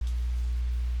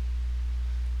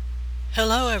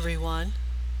Hello, everyone.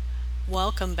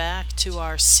 Welcome back to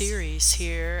our series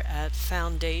here at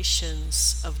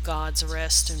Foundations of God's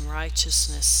Rest and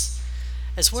Righteousness.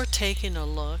 As we're taking a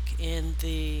look in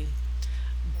the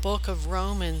book of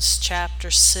Romans, chapter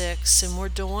 6, and we're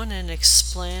doing an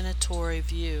explanatory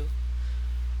view,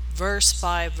 verse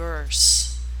by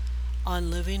verse,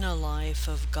 on living a life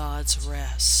of God's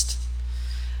rest.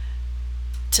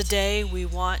 Today, we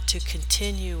want to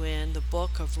continue in the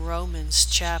book of Romans,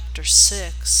 chapter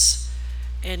 6.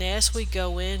 And as we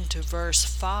go into verse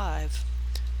 5,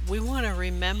 we want to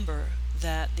remember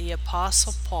that the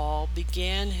Apostle Paul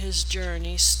began his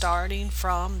journey starting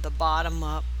from the bottom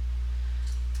up,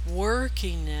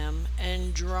 working them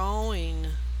and drawing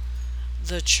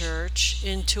the church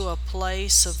into a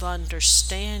place of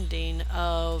understanding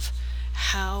of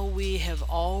how we have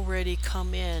already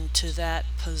come into that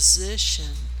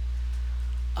position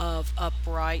of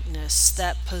uprightness,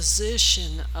 that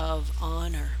position of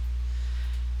honor.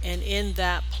 And in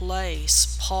that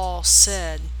place, Paul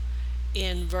said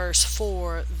in verse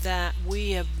 4 that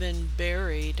we have been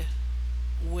buried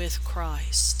with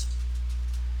Christ.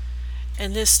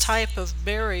 And this type of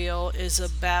burial is a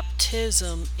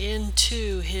baptism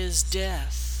into his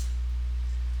death.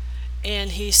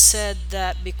 And he said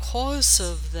that because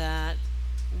of that,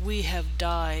 we have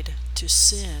died to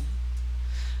sin.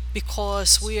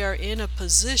 Because we are in a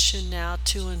position now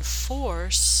to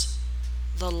enforce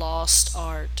the lost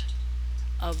art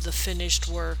of the finished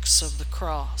works of the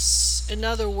cross. In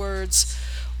other words,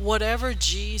 whatever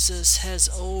Jesus has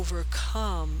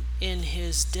overcome in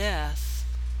his death,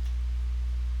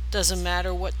 doesn't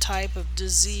matter what type of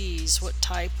disease, what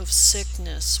type of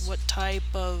sickness, what type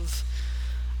of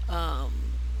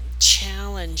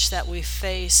challenge that we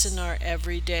face in our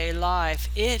everyday life,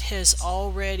 it has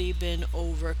already been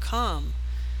overcome.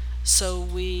 So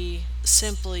we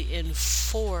simply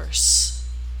enforce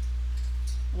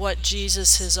what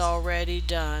Jesus has already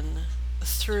done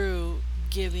through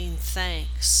giving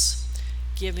thanks,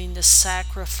 giving the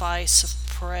sacrifice of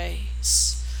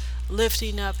praise,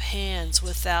 lifting up hands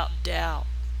without doubt,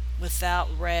 without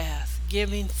wrath,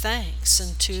 giving thanks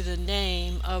unto the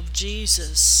name of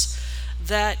Jesus.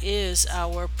 That is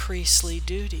our priestly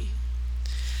duty.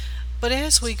 But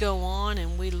as we go on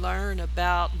and we learn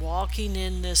about walking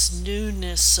in this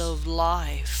newness of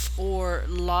life or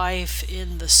life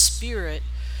in the Spirit,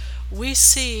 we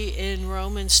see in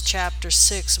Romans chapter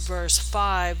 6 verse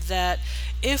 5 that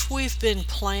if we've been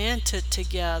planted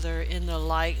together in the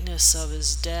likeness of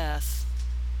his death,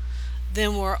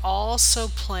 then we're also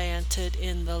planted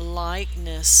in the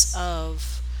likeness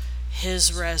of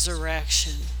his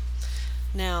resurrection.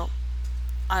 Now,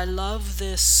 I love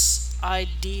this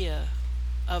idea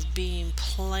of being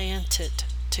planted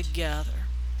together.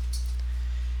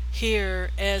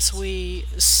 Here, as we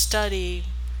study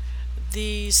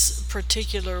these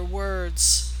particular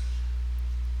words,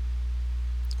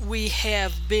 we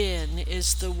have been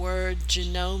is the word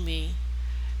genome,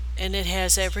 and it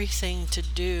has everything to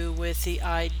do with the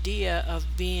idea of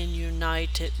being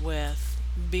united with,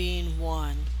 being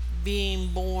one, being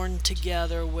born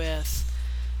together with,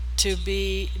 to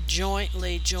be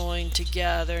jointly joined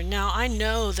together. Now, I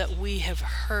know that we have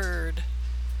heard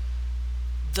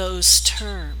those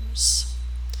terms,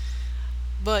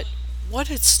 but what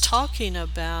it's talking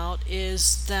about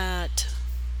is that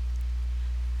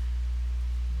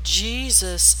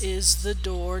Jesus is the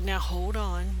door. Now hold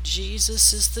on.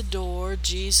 Jesus is the door.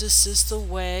 Jesus is the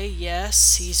way.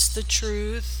 Yes, he's the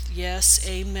truth. Yes,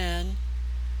 amen.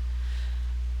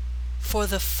 For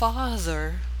the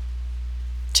Father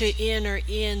to enter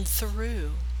in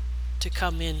through, to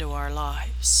come into our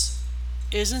lives.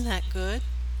 Isn't that good?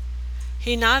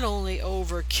 He not only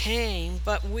overcame,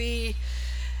 but we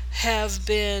have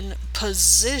been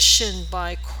positioned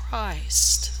by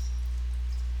Christ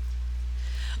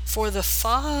for the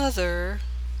Father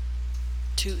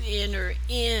to enter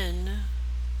in,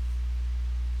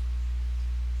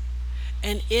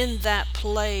 and in that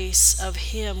place of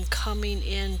him coming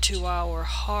into our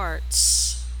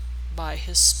hearts by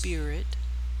his Spirit,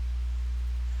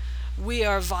 we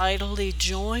are vitally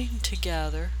joined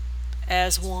together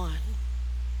as one.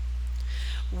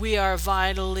 We are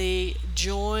vitally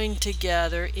joined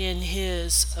together in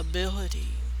his ability.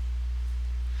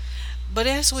 But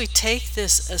as we take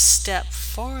this a step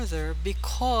farther,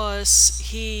 because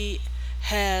he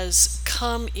has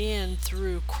come in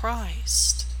through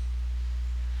Christ,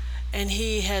 and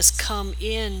he has come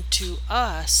into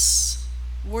us,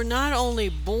 we're not only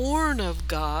born of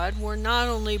God, we're not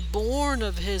only born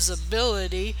of his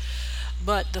ability,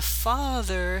 but the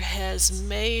Father has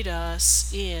made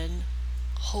us in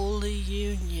holy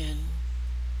union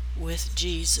with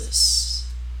Jesus.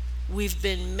 We've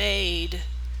been made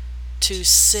to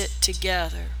sit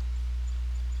together.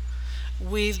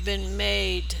 We've been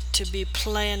made to be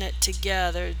planted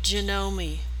together,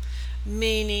 genomi,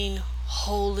 meaning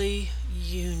holy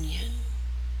union.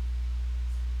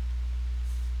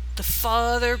 The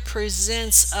Father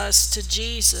presents us to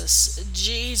Jesus.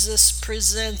 Jesus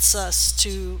presents us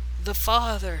to the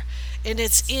Father. And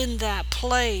it's in that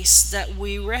place that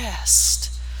we rest.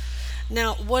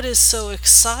 Now, what is so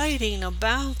exciting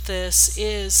about this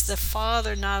is the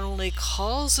Father not only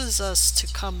causes us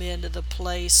to come into the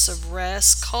place of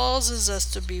rest, causes us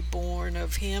to be born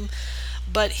of Him,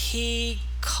 but He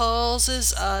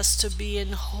causes us to be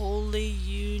in holy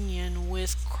union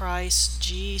with Christ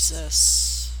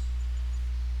Jesus.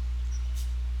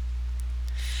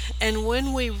 And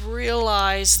when we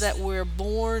realize that we're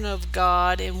born of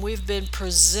God and we've been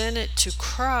presented to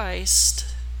Christ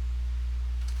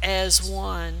as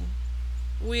one,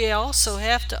 we also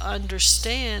have to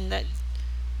understand that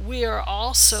we are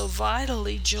also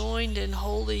vitally joined in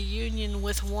holy union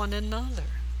with one another.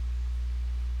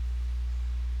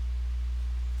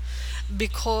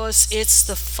 Because it's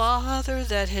the Father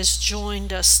that has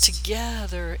joined us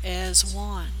together as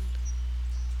one.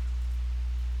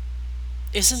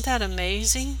 Isn't that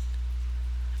amazing?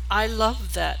 I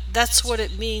love that. That's what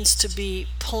it means to be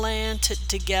planted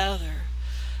together.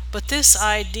 But this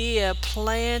idea,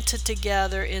 planted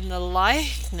together in the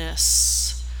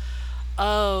likeness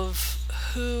of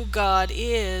who God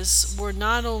is, we're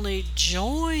not only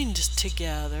joined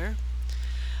together,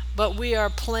 but we are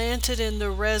planted in the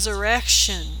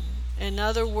resurrection. In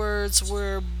other words,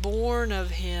 we're born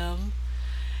of Him,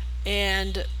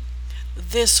 and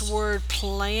this word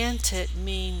planted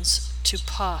means to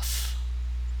puff,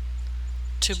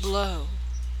 to blow,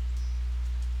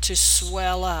 to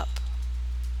swell up,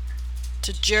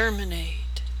 to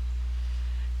germinate.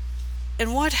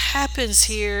 And what happens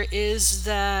here is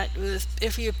that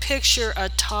if you picture a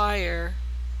tire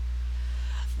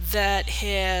that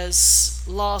has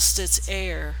lost its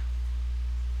air,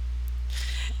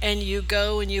 and you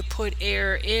go and you put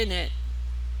air in it,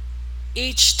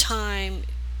 each time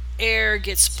air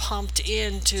gets pumped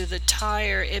into the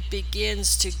tire, it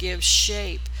begins to give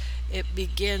shape, it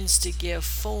begins to give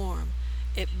form,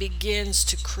 it begins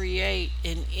to create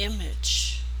an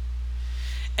image.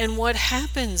 And what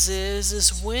happens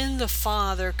is when the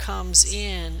Father comes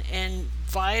in and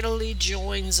vitally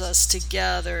joins us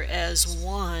together as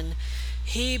one,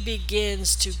 He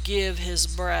begins to give His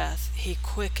breath. He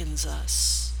quickens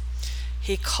us.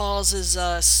 He causes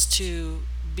us to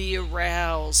be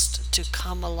aroused, to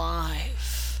come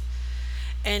alive.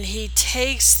 And He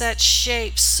takes that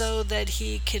shape so that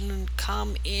He can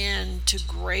come in to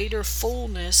greater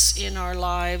fullness in our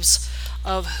lives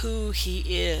of who He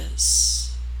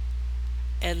is.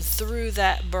 And through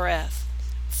that breath,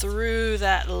 through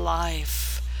that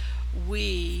life,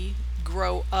 we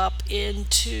grow up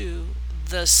into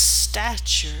the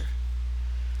stature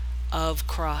of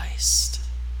Christ.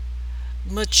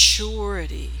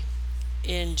 Maturity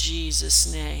in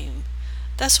Jesus' name.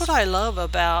 That's what I love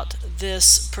about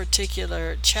this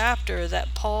particular chapter,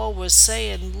 that Paul was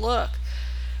saying, look,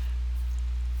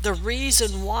 the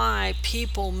reason why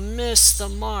people miss the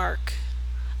mark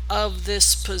of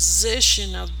this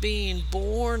position of being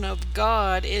born of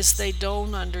God is they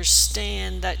don't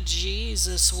understand that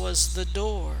Jesus was the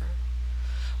door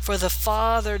for the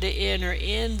Father to enter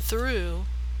in through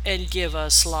and give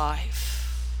us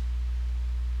life.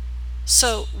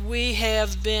 So we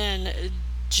have been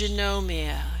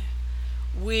genomia.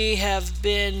 We have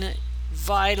been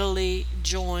vitally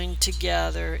joined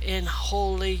together in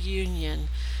holy union.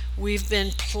 We've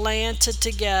been planted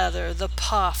together, the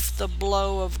puff, the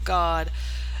blow of God,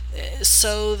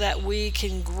 so that we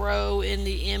can grow in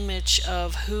the image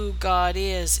of who God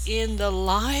is, in the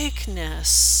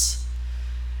likeness,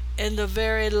 in the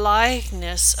very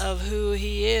likeness of who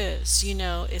He is. You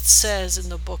know, it says in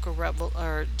the book of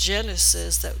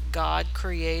Genesis that God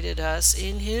created us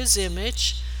in His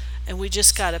image, and we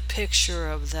just got a picture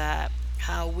of that,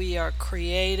 how we are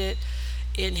created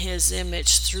in His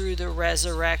image through the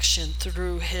resurrection,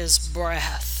 through His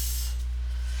breath,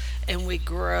 and we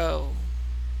grow.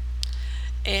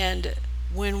 And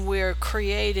when we're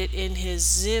created in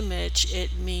His image,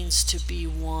 it means to be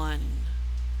one.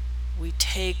 We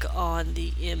take on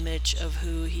the image of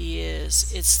who He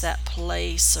is. It's that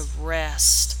place of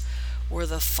rest where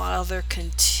the Father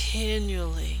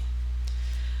continually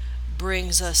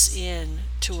brings us in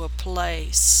to a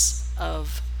place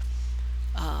of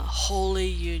holy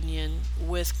union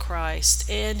with Christ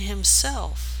and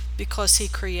Himself. because He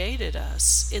created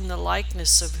us in the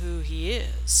likeness of who He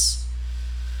is.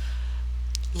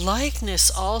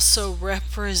 Likeness also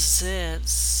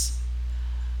represents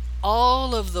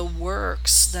all of the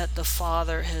works that the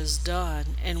Father has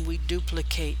done, and we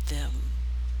duplicate them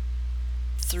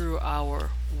through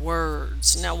our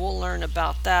words. Now, we'll learn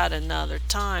about that another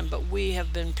time, but we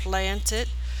have been planted,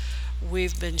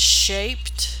 we've been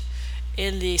shaped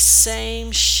in the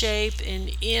same shape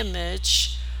and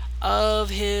image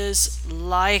of His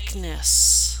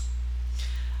likeness,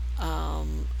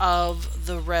 of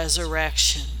the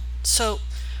resurrection. So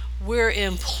we're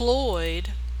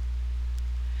employed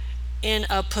in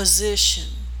a position.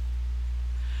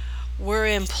 We're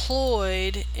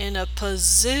employed in a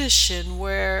position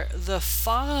where the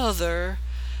Father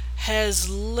has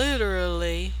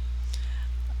literally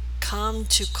come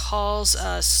to cause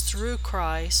us through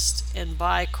Christ and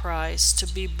by Christ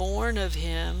to be born of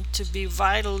Him, to be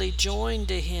vitally joined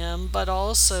to Him, but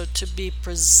also to be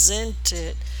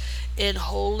presented in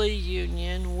holy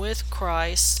union with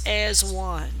Christ as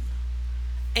one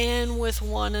and with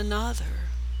one another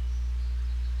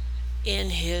in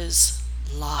His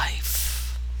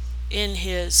life, in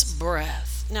His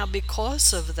breath. Now,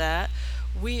 because of that,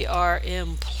 we are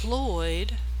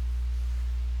employed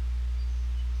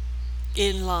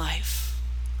in life.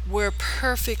 We're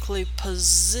perfectly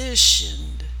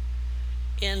positioned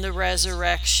in the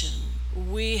resurrection.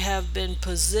 We have been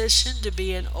positioned to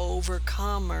be an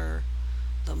overcomer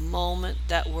the moment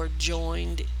that we're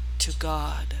joined to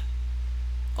God.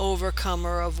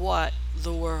 Overcomer of what?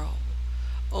 The world.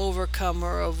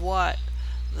 Overcomer of what?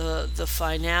 The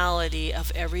finality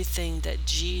of everything that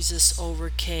Jesus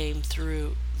overcame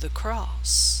through the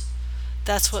cross.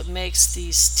 That's what makes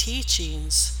these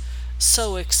teachings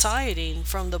so exciting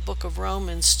from the book of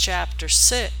Romans chapter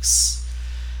 6.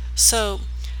 So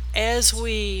as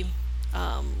we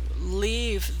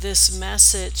leave this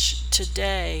message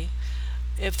today,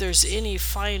 if there's any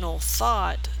final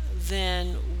thought,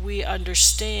 then we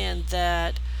understand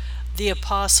that the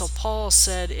Apostle Paul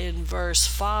said in verse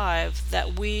 5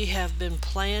 that we have been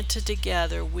planted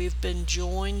together, we've been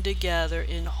joined together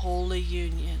in holy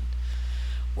union,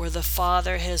 where the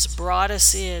Father has brought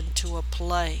us into a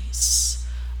place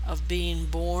of being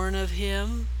born of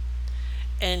Him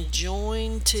and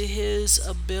joined to His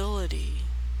ability,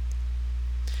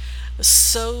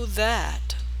 so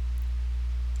that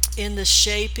in the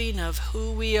shaping of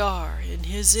who we are in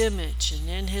His image and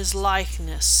in His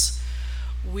likeness,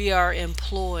 we are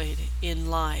employed in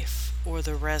life or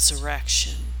the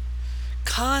resurrection,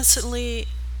 constantly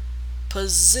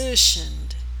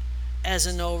positioned as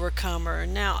an overcomer.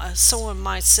 Now, someone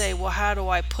might say, well, how do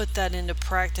I put that into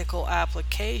practical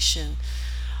application?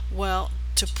 Well,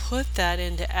 to put that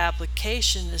into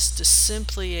application is to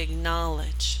simply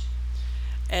acknowledge,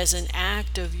 as an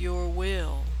act of your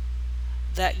will,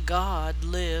 that God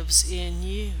lives in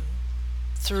you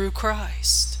through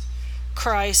Christ.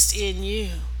 Christ in you.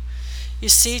 You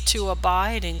see, to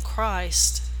abide in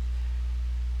Christ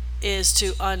is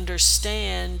to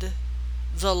understand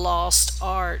the lost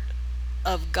art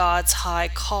of God's high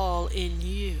call in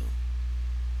you.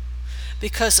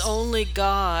 Because only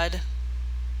God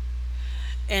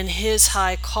and His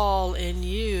high call in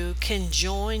you can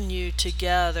join you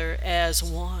together as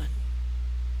one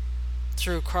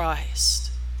through Christ.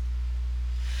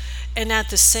 And at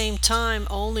the same time,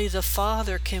 only the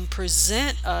Father can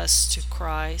present us to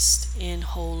Christ in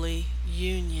holy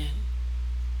union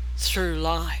through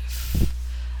life.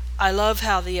 I love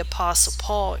how the Apostle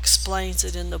Paul explains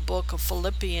it in the book of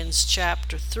Philippians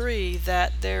chapter 3,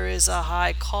 that there is a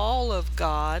high call of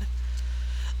God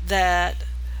that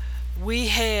we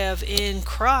have in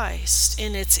Christ,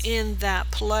 and it's in that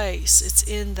place, it's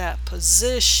in that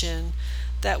position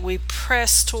that we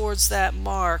press towards that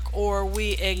mark, or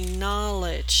we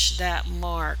acknowledge that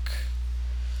mark.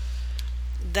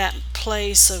 That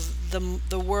place of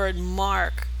the word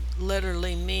mark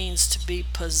literally means to be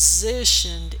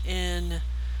positioned in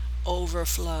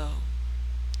overflow,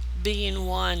 being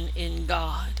one in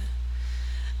God,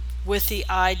 with the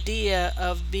idea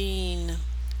of being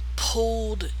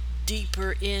pulled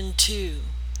deeper into,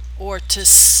 or to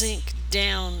sink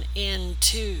down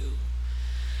into.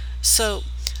 So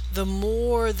the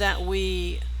more that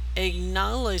we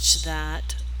acknowledge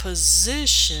that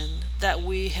position that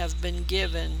we have been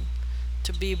given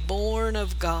to be born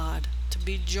of God, to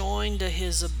be joined to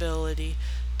His ability,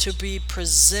 to be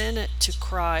presented to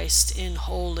Christ in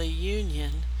holy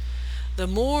union, the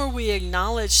more we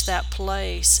acknowledge that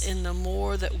place and the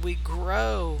more that we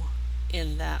grow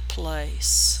in that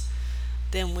place,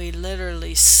 then we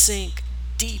literally sink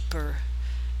deeper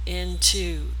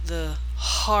into the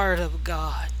heart of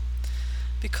God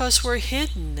because we're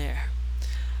hidden there.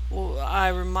 Well, I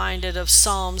reminded of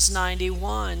Psalms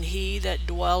 91, he that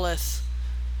dwelleth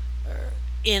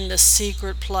in the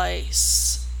secret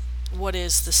place. What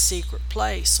is the secret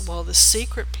place? Well, the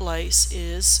secret place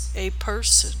is a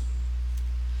person.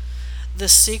 The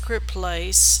secret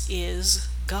place is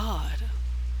God.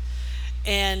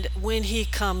 And when he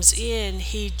comes in,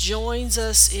 he joins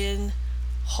us in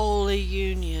holy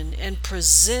union and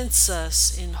presents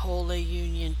us in holy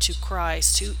union to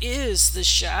Christ, who is the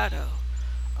shadow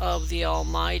of the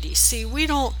Almighty. See, we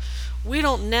don't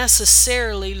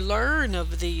necessarily learn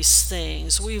of these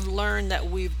things. We've learned that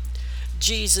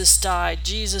Jesus died,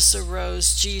 Jesus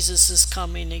arose, Jesus is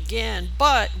coming again,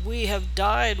 but we have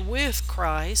died with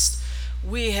Christ.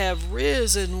 We have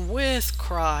risen with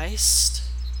Christ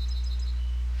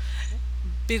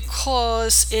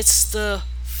because it's the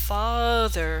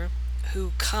Father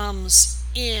who comes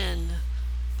in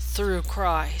through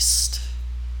Christ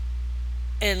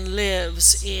and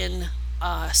lives in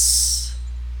us.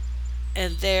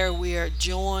 And there we are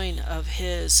joined of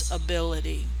his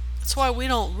ability. That's why we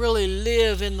don't really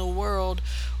live in the world,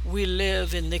 we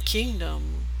live in the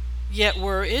kingdom. Yet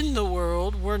we're in the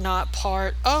world, we're not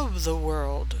part of the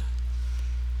world.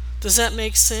 Does that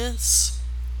make sense?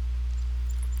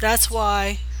 That's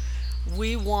why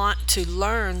we want to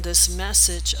learn this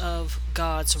message of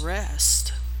God's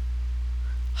rest.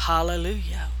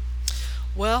 Hallelujah.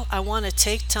 Well, I want to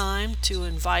take time to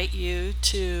invite you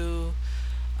to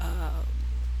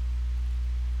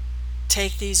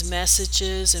take these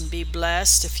messages and be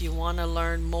blessed. If you want to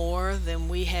learn more, then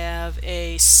we have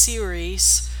a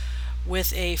series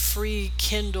with a free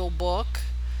Kindle book.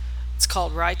 It's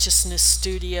called Righteousness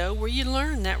Studio, where you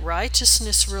learn that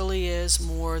righteousness really is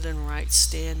more than right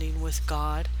standing with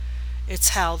God. It's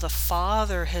how the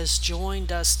Father has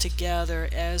joined us together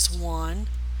as one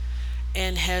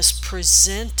and has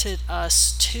presented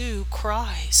us to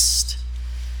Christ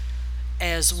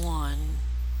as one.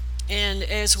 And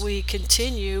as we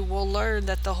continue, we'll learn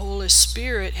that the Holy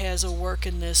Spirit has a work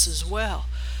in this as well.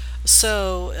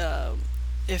 So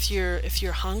if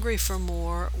you're hungry for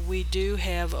more, we do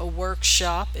have a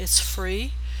workshop. It's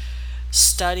free.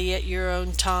 Study at your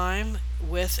own time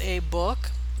with a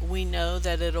book. We know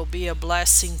that it'll be a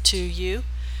blessing to you.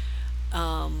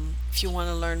 If you want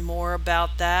to learn more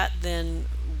about that, then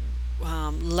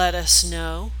let us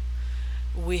know.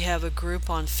 We have a group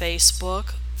on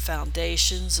Facebook,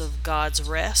 Foundations of God's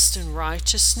Rest and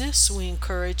Righteousness. We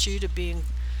encourage you to be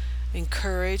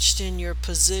encouraged in your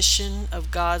position of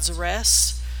God's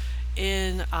rest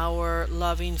in our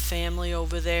loving family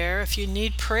over there. If you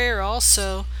need prayer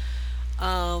also,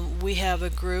 we have a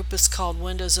group. It's called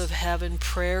Windows of Heaven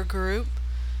Prayer Group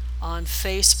on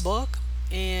Facebook.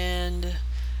 And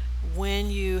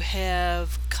when you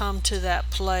have come to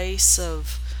that place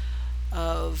of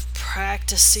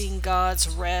practicing God's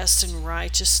rest and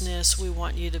righteousness, we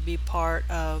want you to be part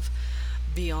of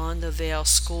Beyond the Veil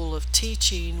School of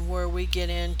Teaching, where we get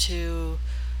into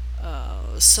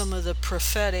some of the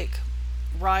prophetic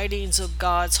writings of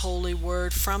God's holy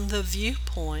word from the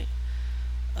viewpoint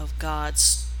of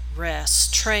God's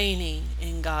rest, training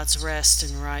in God's rest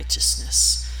and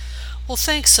righteousness. Well,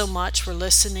 thanks so much for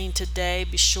listening today.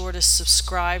 Be sure to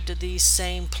subscribe to these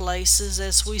same places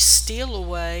as we steal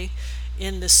away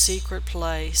in the secret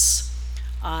place.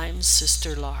 I'm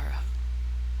Sister Laura.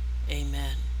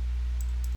 Amen.